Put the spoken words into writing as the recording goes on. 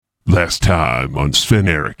Last time on Sven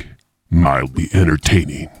Eric, mildly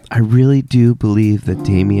entertaining. I really do believe that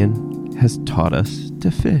Damien has taught us to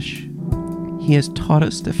fish. He has taught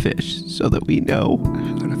us to fish so that we know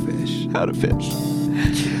how to fish.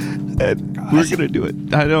 And we're going to do it.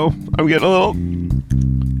 I know. I'm getting a little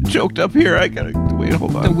choked up here. I got to wait.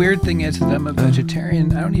 Hold on. The weird thing is that I'm a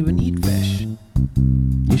vegetarian. I don't even eat fish.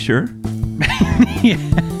 You sure? Yeah.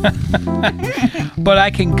 But I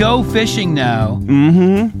can go fishing now.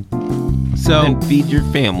 Mm-hmm. So And feed your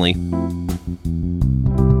family.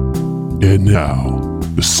 And now,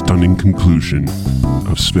 the stunning conclusion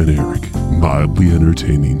of Sven Eric, mildly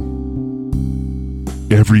entertaining.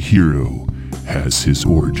 Every hero has his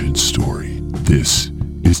origin story. This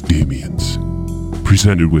is Damien's.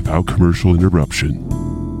 Presented without commercial interruption.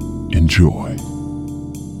 Enjoy.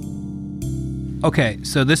 okay,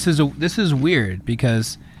 so this is weird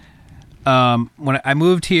because when I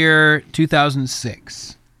moved here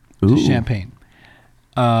 2006 to Ooh. Champaign.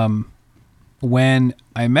 When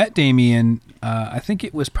I met Damien, I think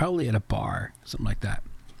it was probably at a bar, something like that.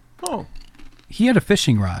 Oh. He had a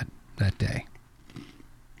fishing rod that day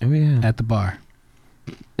Oh, yeah. at the bar.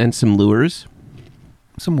 And some lures.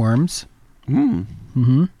 Some worms. Mm.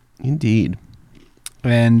 Mm-hmm. Indeed.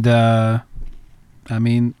 And, I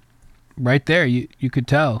mean, right there, you could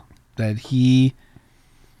tell that he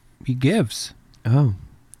gives Oh.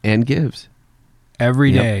 And gives.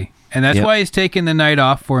 every Yep. day. And that's Yep. why he's taking the night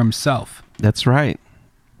off for himself. That's right.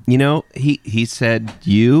 You know, he said,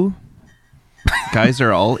 you guys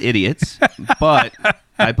are all idiots, but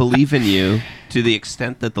I believe in you to the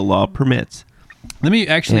extent that the law permits. Let me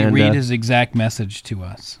actually And, read his exact message to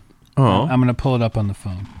us. Oh. I'm going to pull it up on the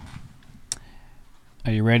phone.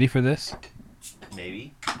 Are you ready for this?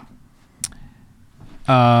 Maybe.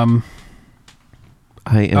 Um,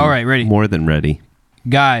 I am All right, ready. more than ready.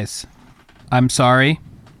 guys, I'm sorry,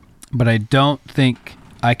 but I don't think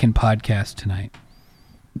I can podcast tonight.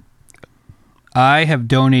 I have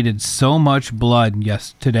donated so much blood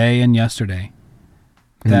today and yesterday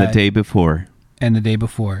And the that- day before. and the day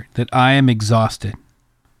before that I am exhausted.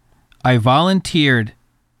 I volunteered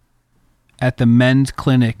at the men's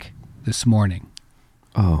clinic this morning.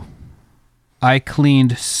 Oh. I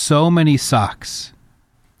cleaned so many socks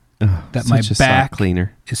Oh, that my such a sock back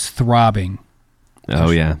cleaner. is throbbing.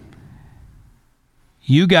 Oh, yeah.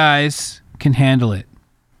 You guys can handle it.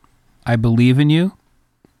 I believe in you.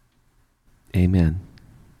 Amen.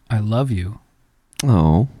 I love you.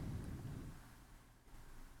 Oh.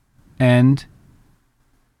 And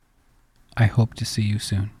I hope to see you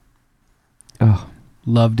soon. Oh.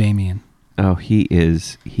 Love, Damien. Oh, he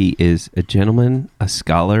is a gentleman, a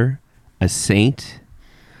scholar, a saint,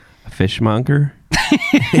 a fishmonger.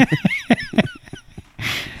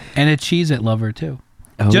 And a Cheez-It lover, too.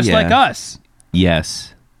 Oh, Just yeah. like us.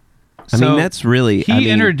 Yes. I So mean, that's really... He I mean,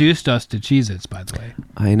 introduced us to Cheez-Its, by the way.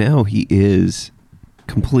 I know, he is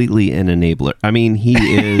completely an enabler. I mean, he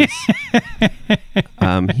is...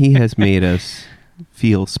 he has made us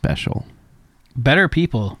feel special. Better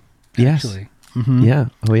people, Yes. actually. Mhm. Yeah.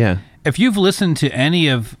 Oh, yeah. If you've listened to any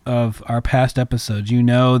of our past episodes, you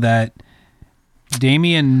know that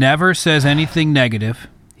Damien never says anything negative.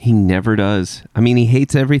 He never does. I mean, he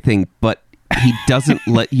hates everything, but he doesn't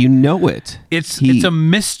let you know it. It's a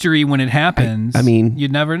mystery when it happens. I mean- you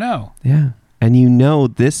never know. Yeah. And you know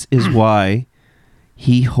this is why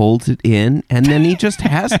he holds it in, and then he just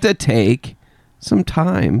has to take some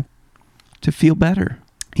time to feel better.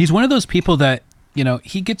 He's one of those people that,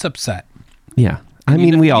 he gets upset. Yeah. I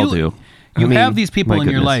mean, we all do. You I mean, have these people my in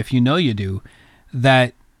your goodness. life, you do,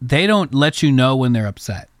 that they don't let you know when they're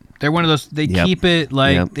upset. They're one of those, they Yep. keep it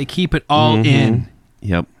Yep. they keep it all Mhm. in,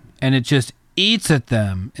 Yep. and it just eats at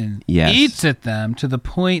them and Yes. eats at them to the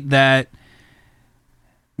point that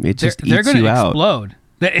It just they're eats going you to out. explode.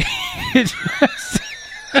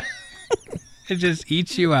 It just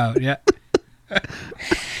eats you out, yeah.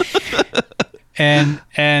 And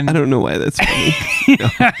I don't know why that's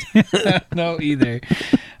funny. no, either.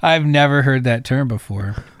 I've never heard that term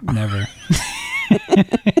before. Never.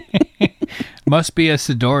 Must be a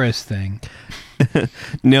Sidorus thing.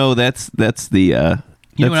 No, that's the. You know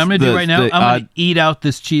what I'm going to do right now? I'm going to eat out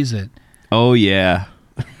this Cheez-It. Oh yeah.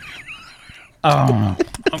 Oh,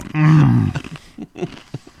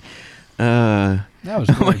 that was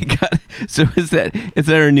Oh my good. god! So is that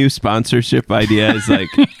our new sponsorship idea?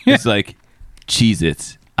 It's like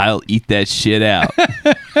Cheez-Its. I'll eat that shit out.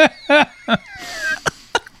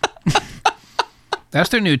 That's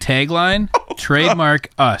their new tagline. Trademark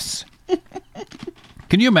us.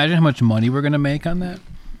 Can you imagine how much money we're going to make on that?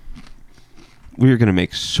 We're gonna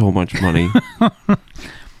make so much money.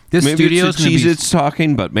 This Maybe studio it's is the going to be. Cheez-Its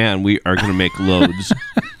talking, but man, we are going to make loads.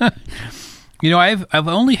 I've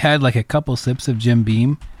only had like a couple sips of Jim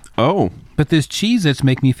Beam, Oh. but this Cheez-Its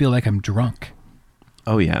make me feel like I'm drunk.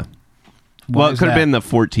 Oh, yeah. Why Well, it is could have that? been the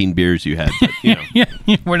 14 beers you had. But, Yeah,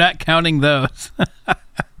 we're not counting those.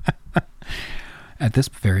 At this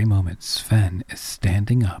very moment, Sven is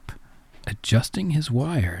standing up, adjusting his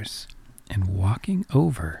wires, and walking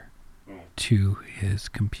over to his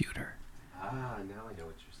computer. now I know what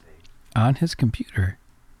you're saying. On his computer,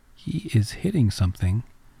 he is hitting something,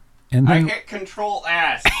 and then hit Control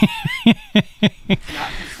S.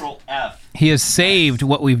 Not Control F. he has saved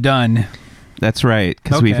what we've done. That's right,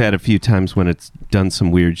 because we've Okay. had a few times when it's done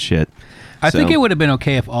some weird shit. I think So- it would have been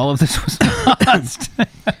okay if all of this was lost.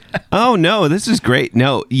 Oh, no, this is great.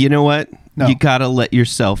 No, you know what? No. You got to let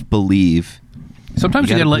yourself believe. Sometimes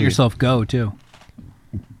you gotta gotta let believe. yourself go, too.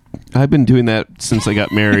 I've been doing that since I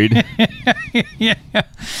got married.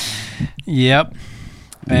 Yep.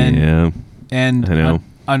 And yeah. And I know.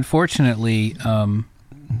 Unfortunately, and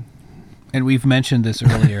we've mentioned this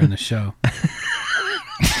earlier in the show,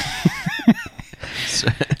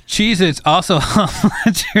 Cheez-Its also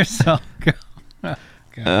let yourself go.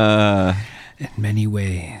 In many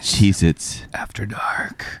ways. Cheez-Its. After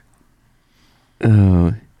dark.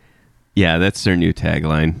 Oh. Yeah, that's their new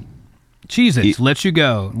tagline. Cheez-Its let you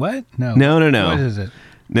go. What? No. No. What is it?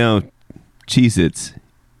 No, Cheez-Its.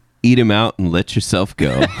 Eat 'em out and let yourself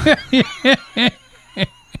go.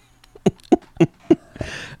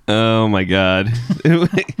 Oh, my God.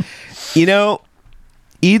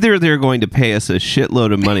 Either they're going to pay us a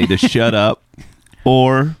shitload of money to shut up,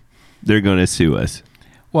 or they're going to sue us.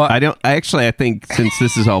 Well, I think since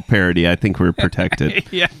this is all parody, I think we're protected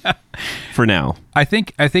yeah. for now. I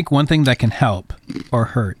think one thing that can help or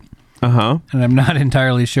hurt, Uh-huh. and I'm not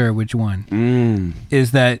entirely sure which one,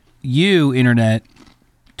 is that you, Internet,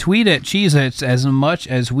 tweet at Cheez-Its as much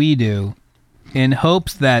as we do in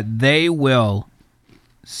hopes that they will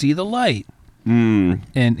see the light and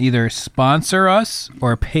either sponsor us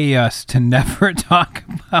or pay us to never talk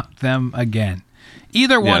about them again.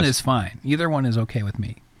 Either one Yes. is fine. Either one is okay with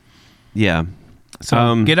me. Yeah.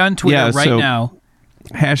 So get on Twitter right so now.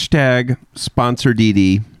 Hashtag sponsor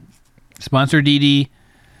DD. Sponsor DD.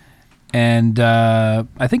 And I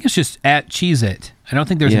think it's just at Cheez-It. I don't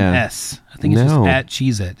think there's Yeah. an S. I think it's No. just at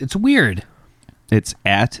Cheez-It. It's weird. It's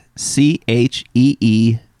at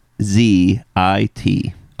CheeZit.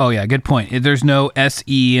 Oh, yeah, good point. There's no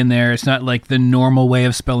SE in there. It's not like the normal way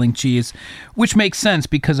of spelling cheese, which makes sense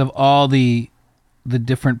because of all the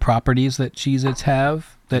different properties that Cheez-Its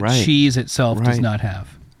have that Right. cheese itself does Right. not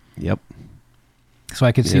have. Yep. So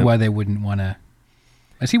I can see Yep. why they wouldn't want to.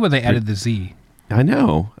 I see why they added the Z. I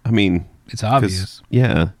know. I mean, It's 'cause- obvious.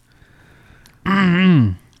 Yeah.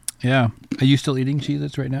 Yeah. Are you still eating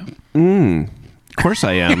Cheez-Its right now? Of course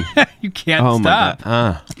I am. You can't Oh stop.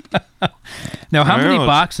 my God. Now, how many Ouch.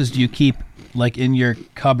 boxes do you keep like in your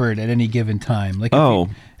cupboard at any given time? Like,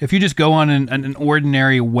 if you just go on an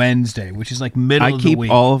ordinary Wednesday, which is like middle I of the keep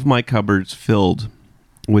week. all of my cupboards filled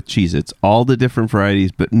with Cheez-Its, all the different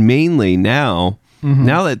varieties, but mainly now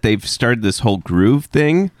that they've started this whole groove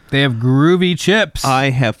thing, They have groovy chips.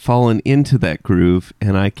 I have fallen into that groove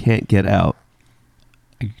and I can't get out.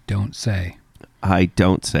 You don't say. I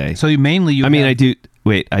don't say. So mainly you. I mean, have- I do.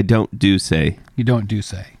 Wait, I don't do say. You don't do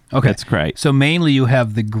say. Okay, That's correct. So mainly you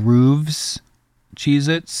have the grooves,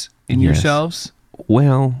 Cheez-Its in your Yes. shelves.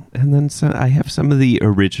 Well, and then I have some of the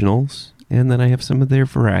originals, and then I have some of their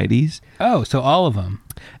varieties. Oh, so all of them.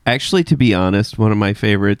 Actually, to be honest, one of my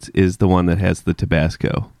favorites is the one that has the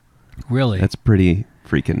Tabasco. Really? That's pretty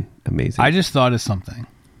freaking amazing. I just thought of something.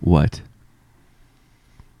 What?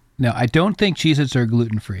 Now, I don't think Cheez-Its are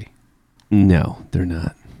gluten-free. No, they're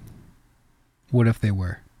not. What if they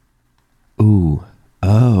were? Ooh.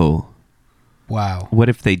 Oh. Wow. What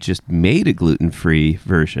if they just made a gluten-free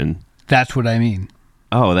version? That's what I mean.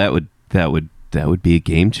 Oh, that would be a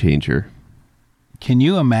game changer. Can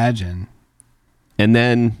you imagine? And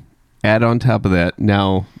then add on top of that,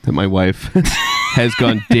 now that my wife has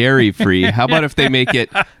gone dairy-free, how about if they make it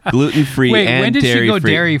gluten-free Wait, and when did dairy-free? she go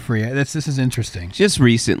dairy-free? This is interesting. Just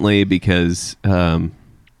recently, because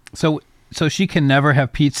So she can never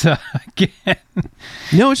have pizza again.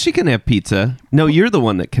 no, she can have pizza. No, you're the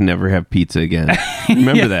one that can never have pizza again.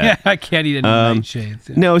 Remember that? Yeah, I can't eat any nightshades.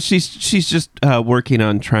 Yeah. No, she's just working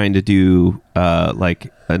on trying to do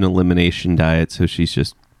like an elimination diet. So she's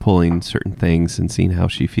just pulling certain things and seeing how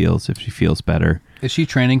she feels, if she feels better. Is she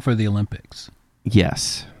training for the Olympics?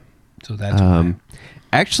 Yes. So that's why.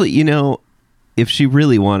 Actually, if she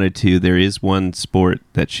really wanted to, there is one sport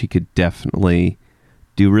that she could definitely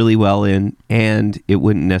do really well in, and it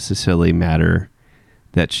wouldn't necessarily matter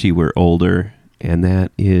that she were older, and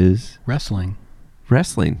that is Wrestling.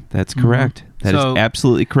 That's correct. That is So-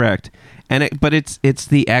 absolutely correct. And but it's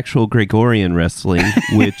the actual Gregorian wrestling,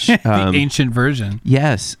 which The ancient version.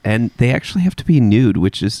 yes, and they actually have to be nude,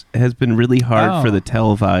 which has been really hard for Oh. the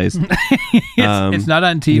televised. It's not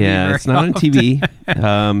on TV. Yeah, very it's not on often.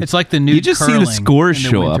 TV. It's like the nude You just see curling the scores in the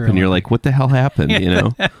show up, Winter and you're Olympics. like, "What the hell happened?" You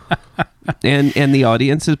know. And the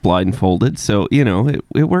audience is blindfolded, so you know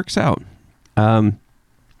it works out.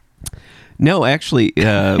 No, actually,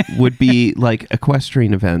 would be like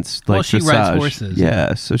equestrian events, like Well, she dressage. rides horses.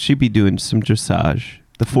 Yeah, so she'd be doing some dressage.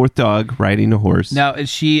 The fourth dog riding a horse. Now, is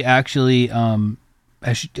she actually?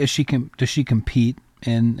 Does she compete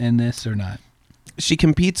in this or not? She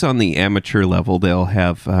competes on the amateur level. They'll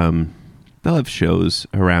have shows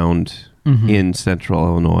around in Central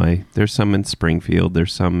Illinois. There's some in Springfield.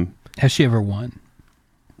 There's some. Has she ever won?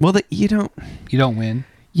 Well, you don't win.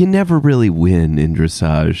 You never really win in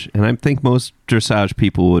dressage, and I think most dressage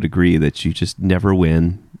people would agree that you just never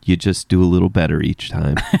win. You just do a little better each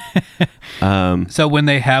time. So when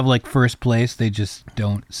they have like first place, they just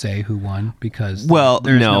don't say who won because Well,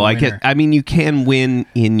 there's no, I winner. get. I mean, you can win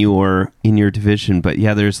in your division, but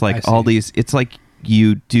yeah, there's I like all see. these. It's like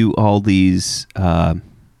you do all these.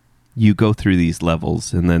 You go through these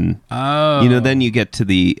levels, and then then you get to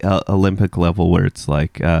the Olympic level where it's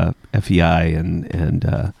like FEI and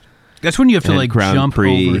That's when you have to and like Grand jump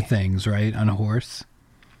Prix. over things, right, on a horse.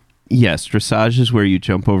 yes, dressage is where you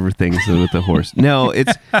jump over things with the horse. No,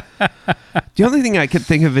 it's the only thing I could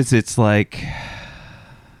think of is it's like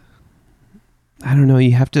I don't know.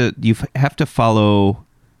 You have to follow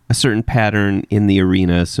a certain pattern in the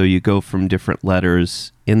arena, so you go from different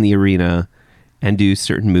letters in the arena and do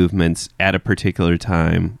certain movements at a particular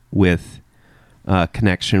time with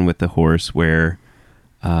connection with the horse, where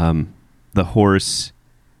the horse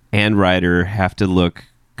and rider have to look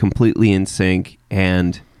completely in sync.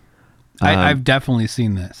 And I've definitely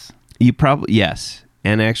seen this. you probably yes,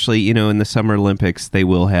 and actually, in the Summer Olympics they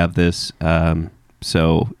will have this.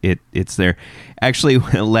 So it's there. Actually,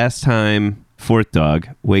 last time Fourth Dog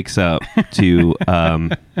wakes up to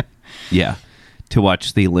to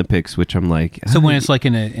watch the Olympics, which I'm like, So when it's like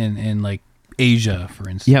in like Asia, for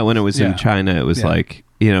instance. yeah, when it was Yeah. in China, it was Yeah. like,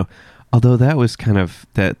 although that was kind of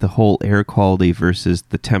that the whole air quality versus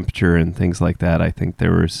the temperature and things like that. I think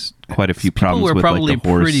there was quite a few People problems were with probably like the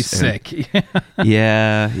horse. pretty and- sick.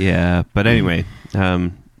 Yeah. But anyway,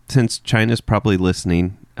 since China's probably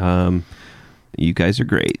listening, you guys are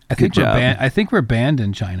great. I Good think job. I think we're banned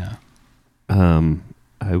in China.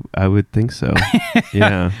 I would think so.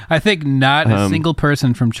 Yeah. I think not a single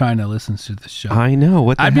person from China listens to this show. I know.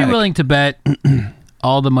 What the I'd heck? be willing to bet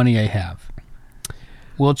all the money I have.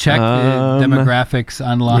 We'll check the Um, demographics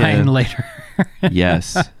online yeah. later.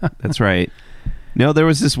 Yes, that's right. No, there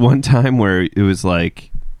was this one time where it was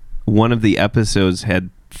like one of the episodes had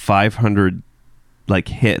 500 like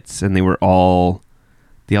hits, and they all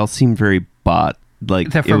seemed very bot.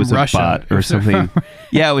 Like They're it from was Russia a bot or or something.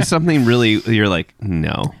 Yeah, it was something really. You're like,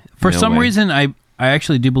 no. For no some way. reason, I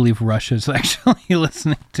actually do believe Russia's actually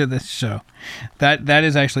listening to this show. That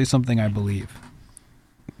is actually something I believe.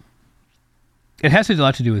 It has a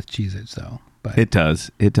lot to do with Cheez-Its, though. But It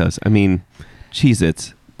does. I mean,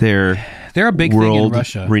 Cheez-Its, they're they're a big thing in world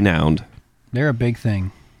Russia. renowned. They're a big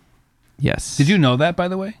thing. Yes. Did you know that, by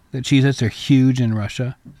the way? That Cheez-Its are huge in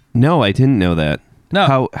Russia? No, I didn't know that.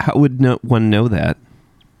 No. How would one know that?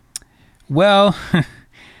 Well,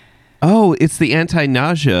 Oh, it's the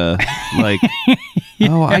anti-nausea. Like,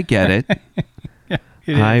 oh, I get it. it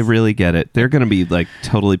I is. really get it. They're going to be like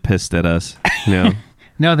totally pissed at us.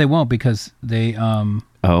 No, they won't because they're Oh,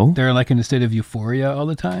 like in a state of euphoria all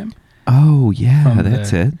the time. oh yeah, From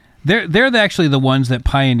that's the- it. They're actually the ones that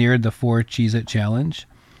pioneered the 4 Cheez-It challenge.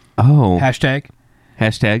 Oh, Hashtag.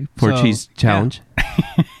 hashtag for So, cheese challenge.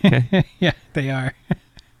 Okay, Yeah, they are.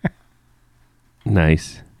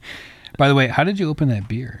 nice. By the way, how did you open that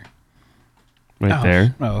beer? Right Oh,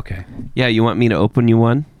 there. Oh, okay. Yeah, you want me to open you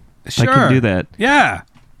one? Sure. I can do that. Yeah.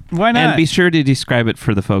 Why not? And be sure to describe it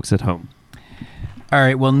for the folks at home. All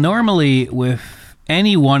right. Well, normally with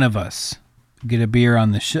any one of us get a beer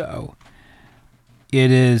on the show, it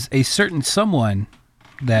is a certain someone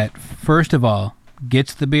that first of all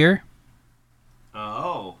gets the beer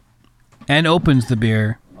Oh. and opens the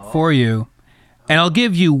beer for you, and I'll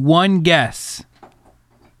give you one guess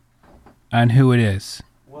on who it is.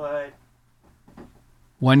 What?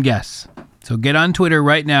 One guess. So get on Twitter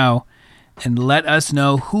right now and let us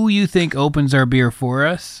know who you think opens our beer for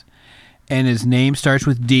us. And his name starts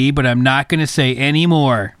with D, but I'm not going to say any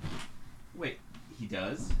more. Wait, He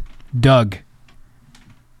does. Doug.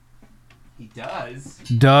 He does.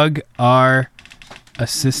 Doug, our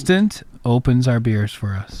assistant, opens our beers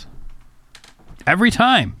for us. Every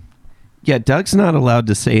time. Yeah, Doug's not allowed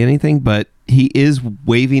to say anything, but he is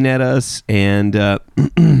waving at us, and at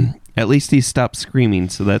least he stopped screaming,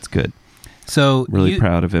 so that's good. So Really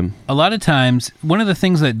proud of him. A lot of times, one of the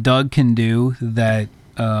things that Doug can do that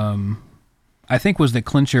I think was the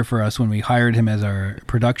clincher for us when we hired him as our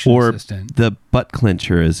production assistant. The butt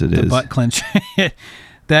clincher, as it is. The butt clincher.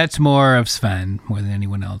 That's more of Sven more than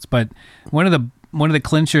anyone else. But one of the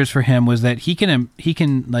clinchers for him was that he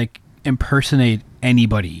can like impersonate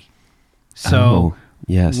anybody. So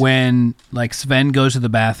yes, when like Sven goes to the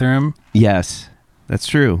bathroom, yes, that's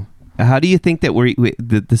true. How do you think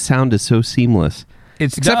that the sound is so seamless?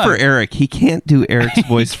 It's except Doug. for Eric. He can't do Eric's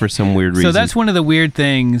voice for some weird reason. So that's one of the weird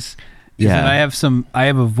things. Is Yeah. that I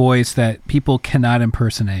have a voice that people cannot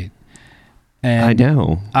impersonate. And I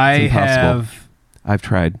know. It's impossible. I've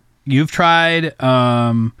tried. You've tried.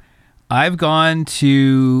 I've gone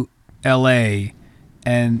to L.A.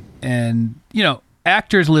 and you know,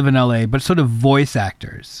 actors live in L.A., but sort of voice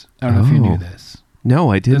actors. I don't know if you knew this.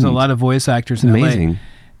 No, I didn't. There's a lot of voice actors in Amazing. L.A.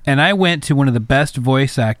 And I went to one of the best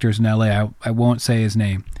voice actors in L.A. I won't say his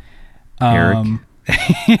name. Eric?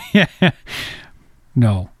 Yeah.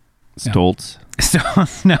 No. Stoltz?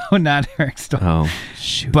 Stoltz? No, not Eric Stoltz. Oh,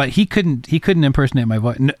 shoot. But he couldn't impersonate my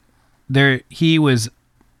voice. No, he was,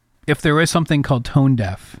 if there was something called tone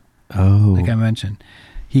deaf, Oh. like I mentioned,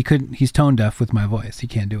 he's tone deaf with my voice. He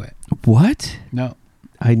can't do it. What? No.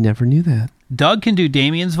 I never knew that. Doug can do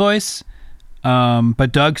Damien's voice,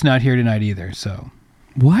 but Doug's not here tonight either, so.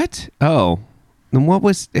 What? Oh. Then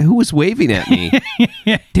who was waving at me?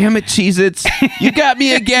 Damn it, Cheez-Its. You got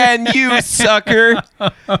me again, you sucker.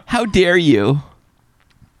 How dare you?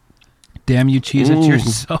 Damn you, Cheez-Its, you're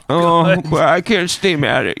so good. Oh, well, I can't stay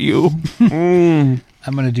mad at you. Mm.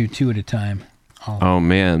 I'm going to do two at a time. Oh,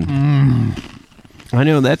 man. I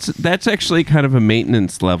know, that's actually kind of a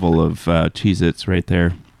maintenance level of Cheez-Its right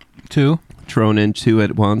there. Two? Thrown in two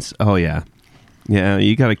at once. Oh, yeah. Yeah,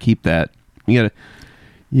 you got to keep that. You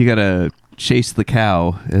got to chase the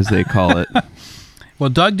cow, as they call it. Well,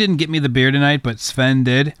 Doug didn't get me the beer tonight, but Sven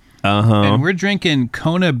did. Uh-huh. And we're drinking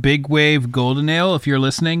Kona Big Wave Golden Ale. If you're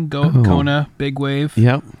listening, Kona Big Wave.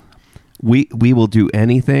 Yep. We will do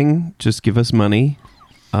anything. Just give us money.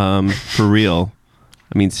 For real.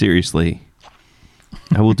 I mean, seriously.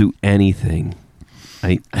 I will do anything.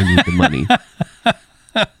 I need the money.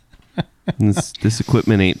 This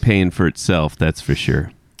equipment ain't paying for itself, that's for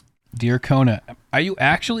sure. Dear Kona, are you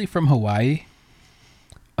actually from Hawaii?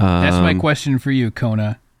 That's my question for you,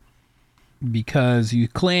 Kona. Because you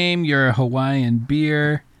claim you're a Hawaiian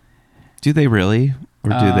beer. Do they really? Or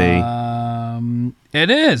do they? It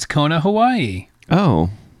is Kona, Hawaii. Oh. All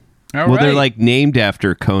well, right. they're like named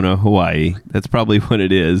after Kona, Hawaii. That's probably what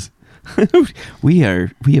it is. We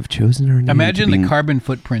have chosen our name. Imagine the carbon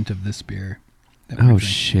footprint of this beer. Oh,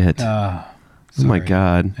 shit. Oh, my Sorry.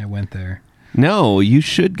 God. I went there. No, you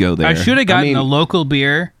should go there. I should have gotten a local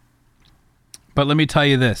beer, but let me tell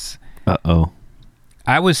you this. Uh-oh.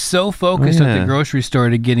 I was so focused at the grocery store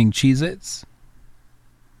to getting Cheez-Its,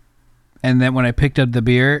 and then when I picked up the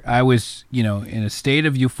beer, I was, in a state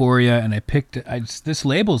of euphoria, and this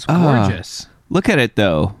label's gorgeous. Look at it,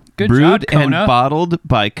 though. Good Brewed job, Kona. and bottled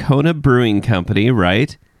by Kona Brewing Company,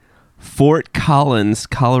 right? Fort Collins,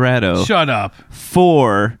 Colorado. Shut up.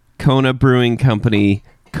 For Kona Brewing Company,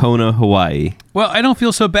 Kona, Hawaii. Well, I don't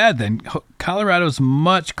feel so bad then. Colorado's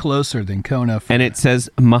much closer than Kona. And it says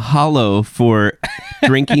mahalo for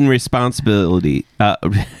drinking responsibility.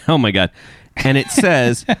 Oh, my God. And it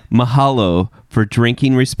says mahalo for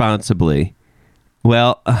drinking responsibly.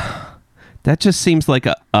 Well, that just seems like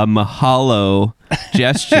a mahalo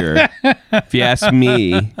gesture, if you ask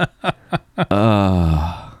me.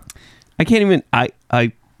 I can't even...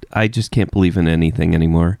 I just can't believe in anything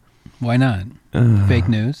anymore. Why not? Fake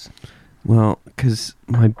news. Well, because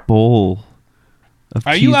my bowl of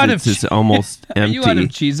Cheez-Its is almost empty. Are you out of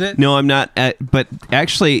Cheez-It? No, I'm not. But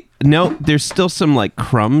actually, no, there's still some like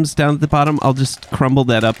crumbs down at the bottom. I'll just crumble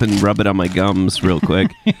that up and rub it on my gums real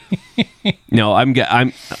quick. No,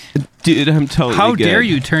 dude, I'm totally How good. dare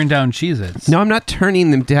you turn down Cheez-Its? No, I'm not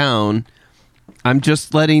turning them down. I'm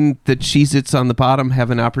just letting the Cheez-Its on the bottom have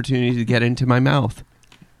an opportunity to get into my mouth.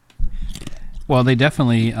 Well, they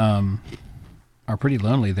definitely are pretty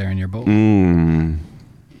lonely there in your bowl.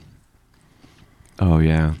 Oh,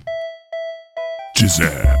 yeah.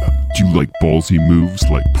 Jizab. Do you like ballsy moves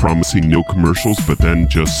like promising no commercials but then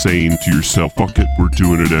just saying to yourself, fuck it, we're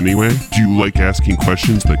doing it anyway? Do you like asking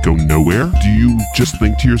questions that go nowhere? Do you just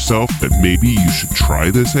think to yourself that maybe you should try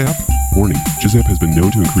this app? Warning, Jizzap has been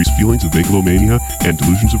known to increase feelings of megalomania and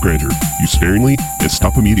delusions of grandeur. Use sparingly and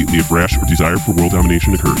stop immediately if rash or desire for world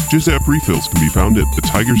domination occur. Jizzap refills can be found at the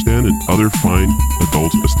Tiger's Den and other fine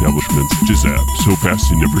adult establishments. Jizzap, so fast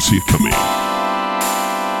you never see it coming.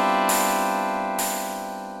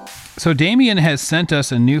 So Damien has sent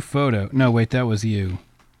us a new photo. No, wait, that was you.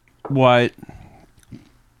 What?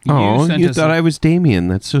 You sent you us thought I was Damien.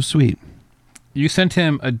 That's so sweet. You sent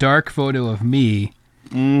him a dark photo of me.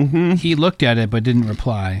 Mm-hmm. He looked at it but didn't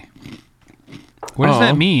reply. What does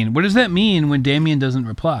that mean? What does that mean when Damien doesn't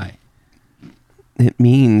reply? It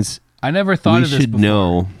means I never thought we of this should before.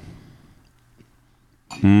 know.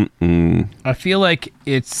 Mm-mm. I feel like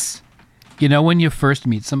it's, when you first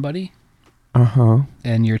meet somebody Uh-huh.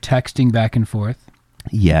 and you're texting back and forth.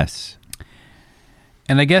 Yes.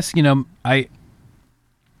 And I guess, I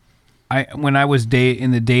when I was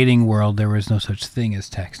in the dating world, there was no such thing as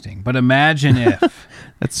texting. But imagine if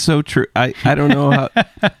That's so true. I don't know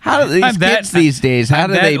how do these I'm that- kids these days, how I'm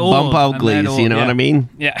do that they old. bump I'm that uglies, old, you know what I mean?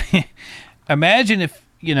 Yeah. Imagine if,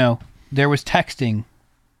 there was texting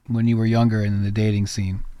when you were younger in the dating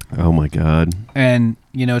scene. Oh my God. And,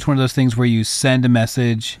 it's one of those things where you send a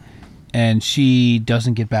message and she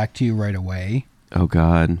doesn't get back to you right away. Oh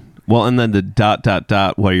God. Well, and then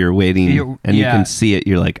the ... while you're waiting and you can see it,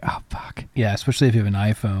 you're like, oh fuck. Yeah, especially if you have an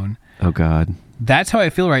iPhone. Oh God. That's how I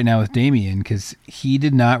feel right now with Damien, because he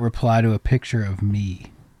did not reply to a picture of me.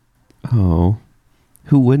 Oh.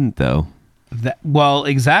 Who wouldn't though? Well,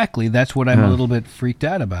 exactly. That's what I'm a little bit freaked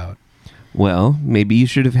out about. Well, maybe you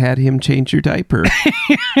should have had him change your diaper.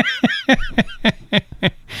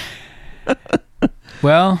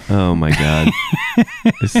 Well, Oh my God.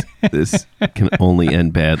 This can only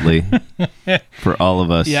end badly for all of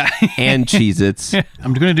us. Yeah. And Cheez-Its.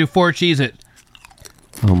 I'm going to do 4 Cheez-It.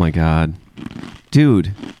 Oh my God.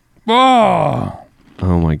 Dude. Oh!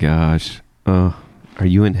 Oh my gosh. Are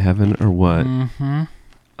you in heaven or what? Mm-hmm.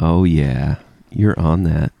 Oh yeah. You're on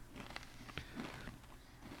that.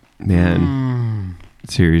 Man.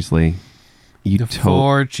 Seriously. You The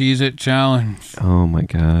 4 Cheez-It challenge. Oh my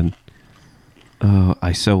God. Oh,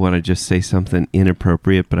 I so want to just say something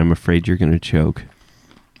inappropriate, but I'm afraid you're going to choke.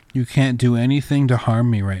 You can't do anything to harm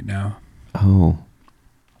me right now. Oh.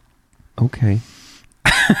 Okay.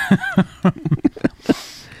 That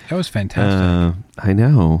was fantastic. I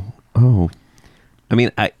know. Oh. I mean,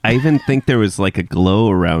 I even think there was like a glow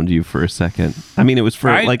around you for a second. I mean, it was for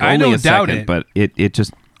I only don't a doubt second, it. but it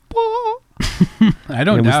just I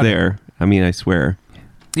don't it was doubt there. I mean, I swear.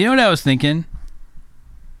 You know what I was thinking?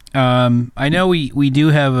 I know we do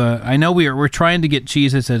have I know we're trying to get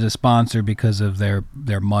Cheez-Its as a sponsor because of their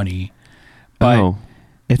money. But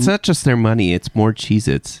it's not just their money, it's more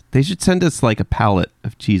Cheez-Its. They should send us like a pallet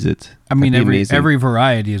of Cheez-Its. I mean, That'd be amazing. every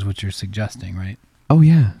variety is what you're suggesting, right? Oh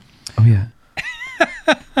yeah. Oh yeah.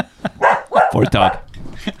 Fourth dog.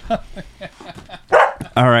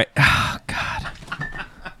 All right. Oh God.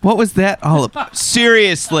 What was that all about?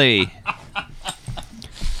 Seriously.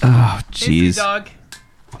 Oh jeez. dog.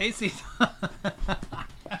 AC dog.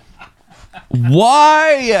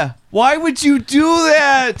 Why? Why would you do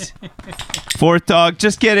that? Fourth dog,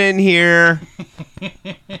 just get in here.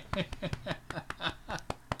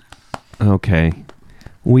 Okay.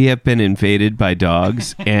 We have been invaded by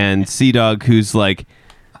dogs, and Sea Dog, who's like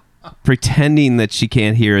pretending that she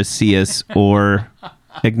can't hear us, see us, or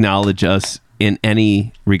acknowledge us in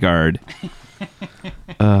any regard.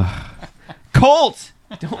 Colt!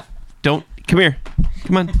 Don't. Come here.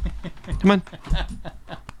 Come on. Come on.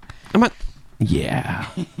 Come on. Yeah.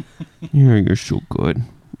 You're so good.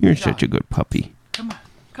 You're such a good puppy. Come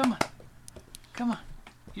on.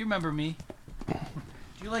 You remember me. Do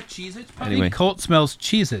you like Cheez-Its, puppy? Anyway. Colt smells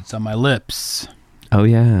Cheez-Its on my lips. Oh,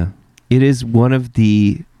 yeah. It is one of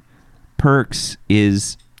the perks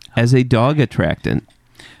is as a dog attractant.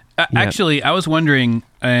 Yeah. Actually, I was wondering,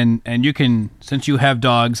 and you can, since you have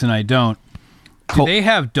dogs and I don't, do they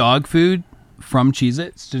have dog food from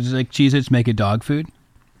Cheez-Its? Does like Cheez-Its make a dog food?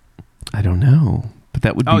 I don't know, but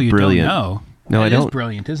that would be brilliant. Don't know? No, That I is don't.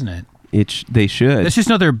 brilliant, isn't it? They should. That's just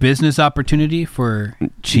another business opportunity for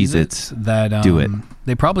Cheez-Its. that Do it.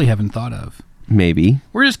 They probably haven't thought of. Maybe.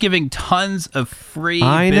 We're just giving tons of free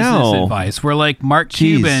I business know. advice. We're like Mark Jeez.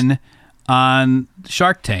 Cuban on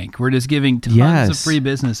Shark Tank. We're just giving tons Yes. of free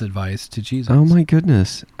business advice to Cheez-Its. Oh my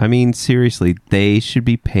goodness. I mean, seriously, they should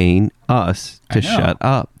be paying us to I know. shut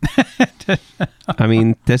up. I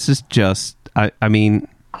mean, this is just, I mean,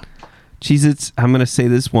 Cheez-Its, I'm going to say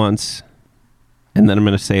this once, and then I'm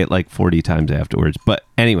going to say it like 40 times afterwards. But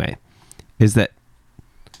anyway, is that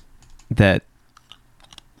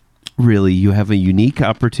really you have a unique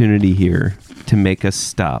opportunity here to make us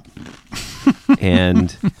stop.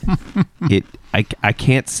 And I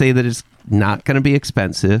can't say that it's not going to be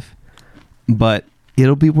expensive, but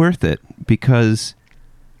it'll be worth it because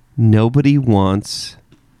nobody wants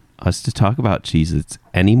us to talk about Cheez-Its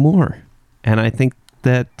anymore. And I think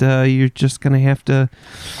that you're just going to have to,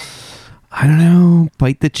 I don't know,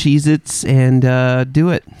 bite the Cheez-Its and do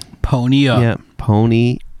it. Pony up. Yeah,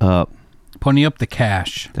 pony up. Pony up the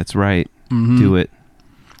cash. That's right. Mm-hmm. Do it.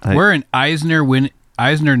 We're an Eisner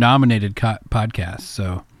nominated podcast,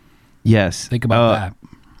 so yes. Think about that.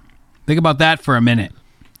 Think about that for a minute.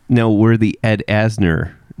 No, we're the Ed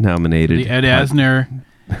Asner nominated. The Ed Asner.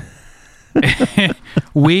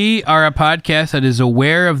 We are a podcast that is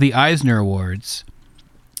aware of the Eisner Awards.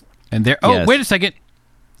 And there. Oh, yes. Wait a second.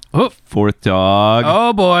 Oh, Fourth Dog.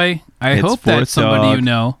 Oh boy! It's hope that's somebody dog. You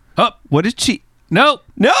know. Oh, what did she? No,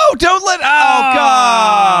 don't let. Oh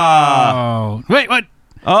God! Wait, what?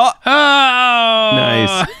 Oh,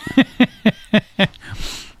 nice.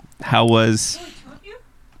 How was?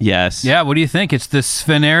 Yes. Yeah. What do you think? It's the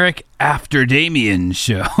Sven-Erik After Damien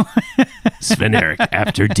show. Sven-Erik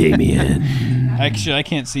After Damien. Actually, I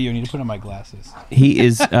can't see you. I need to put on my glasses. He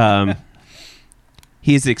is.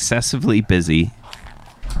 He is excessively busy.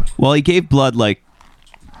 Well, he gave blood like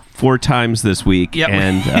 4 times this week, yep.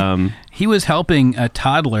 And he was helping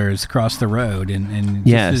toddlers cross the road, and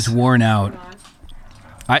just is worn out.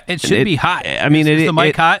 It should be hot. I mean, is the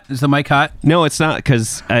mic hot? Is the mic hot? No, it's not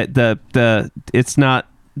because it's not.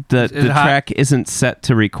 The track isn't set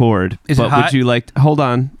to record. Is it hot? Would you like? Hold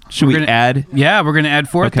on. Should we add? Yeah, we're going to add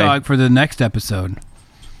Fourth Dog for the next episode.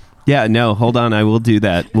 Yeah, no, hold on. I will do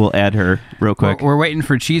that. We'll add her real quick. We're waiting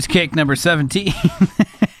for cheesecake number 17.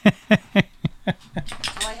 All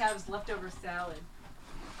I have is leftover salad.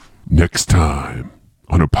 Next time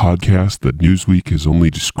on a podcast that Newsweek has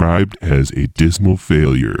only described as a dismal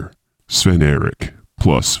failure, Sven-Erik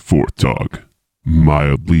plus Fourth Dog.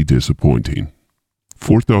 Mildly disappointing.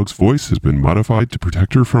 Fourth Dog's voice has been modified to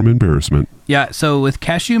protect her from embarrassment. Yeah, so with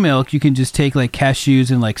cashew milk, you can just take like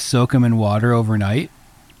cashews and like soak them in water overnight.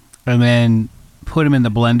 And then put them in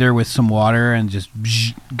the blender with some water and just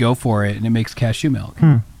go for it, and it makes cashew milk.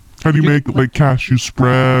 How do you make like cashew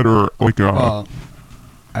spread or like a?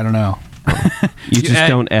 I don't know. You just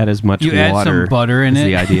don't add as much water. You add some butter in it.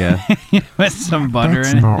 The idea. You put some butter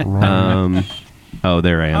in it. That's not right. Oh,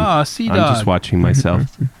 there I am. Oh, Sea Dog. I'm just watching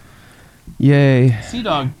myself. Yay. Sea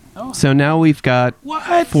Dog. Oh. So now we've got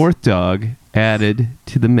Fourth Dog added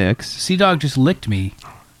to the mix. Sea Dog just licked me.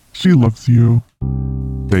 She loves you.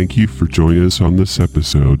 Thank you for joining us on this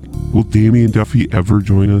episode. Will Damien Duffy ever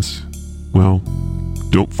join us? Well,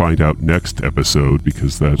 don't find out next episode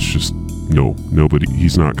because that's just nobody.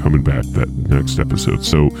 He's not coming back that next episode.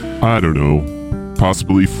 So I don't know.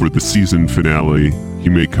 Possibly for the season finale, he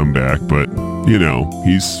may come back, but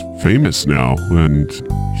he's famous now and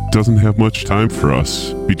he doesn't have much time for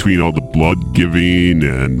us. Between all the blood giving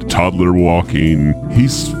and toddler walking,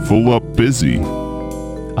 he's full up busy.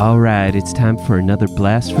 All right, it's time for another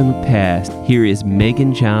blast from the past. Here is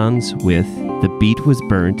Megan Johns with The Beat Was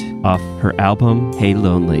Burnt off her album, Hey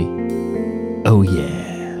Lonely. Oh yeah.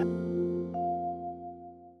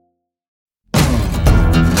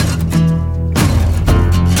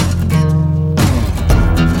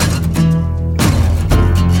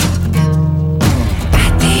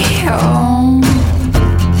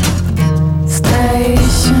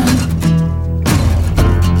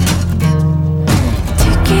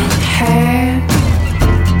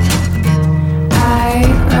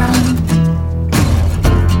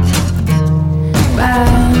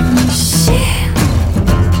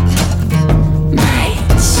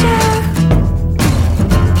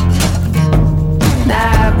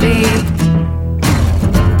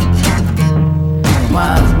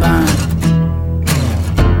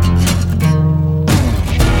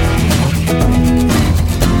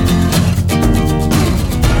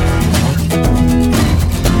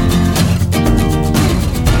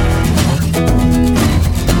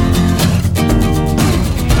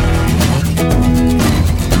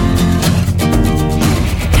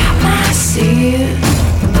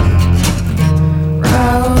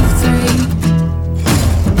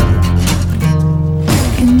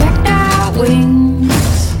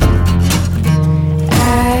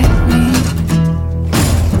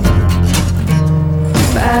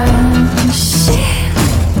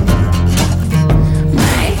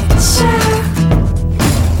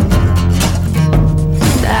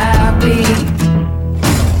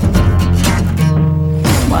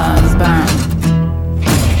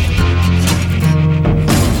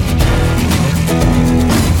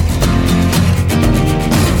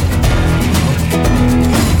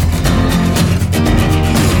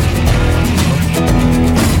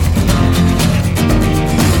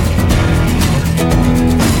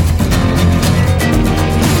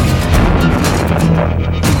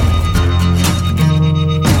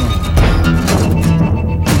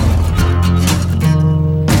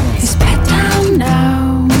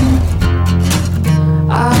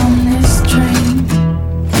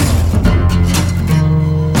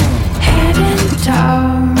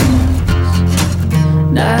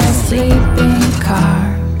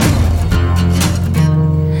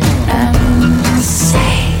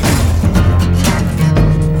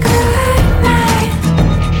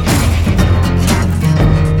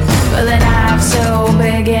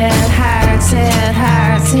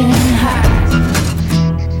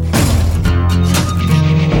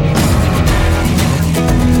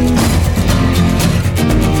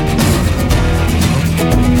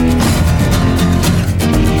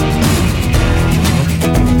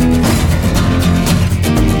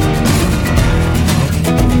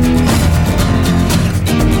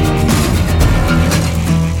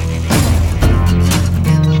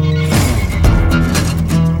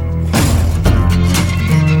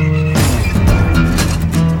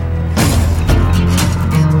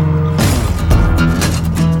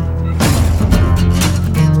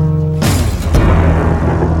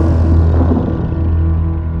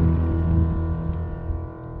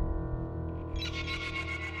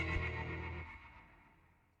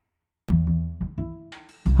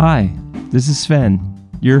 Hi, this is Sven,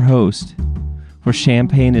 your host for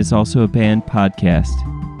Champagne is Also a Band podcast.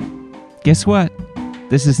 Guess what?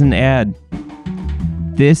 This is an ad.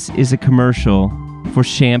 This is a commercial for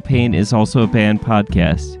Champagne is Also a Band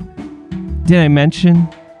podcast. Did I mention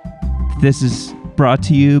this is brought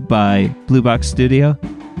to you by Blue Box Studio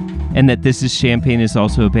and that this is Champagne is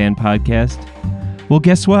Also a Band podcast? Well,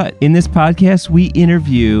 guess what? In this podcast, we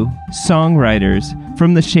interview songwriters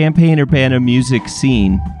from the Champaign-Urbana music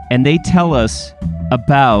scene, and they tell us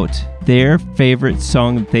about their favorite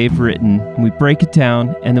song that they've written. We break it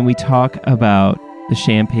down, and then we talk about the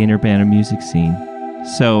Champaign-Urbana music scene.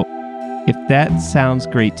 So, if that sounds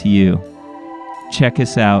great to you, check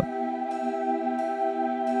us out.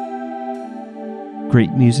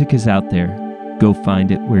 Great music is out there. Go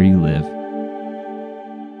find it where you live.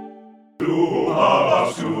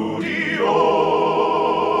 Studio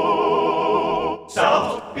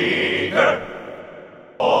South Peter.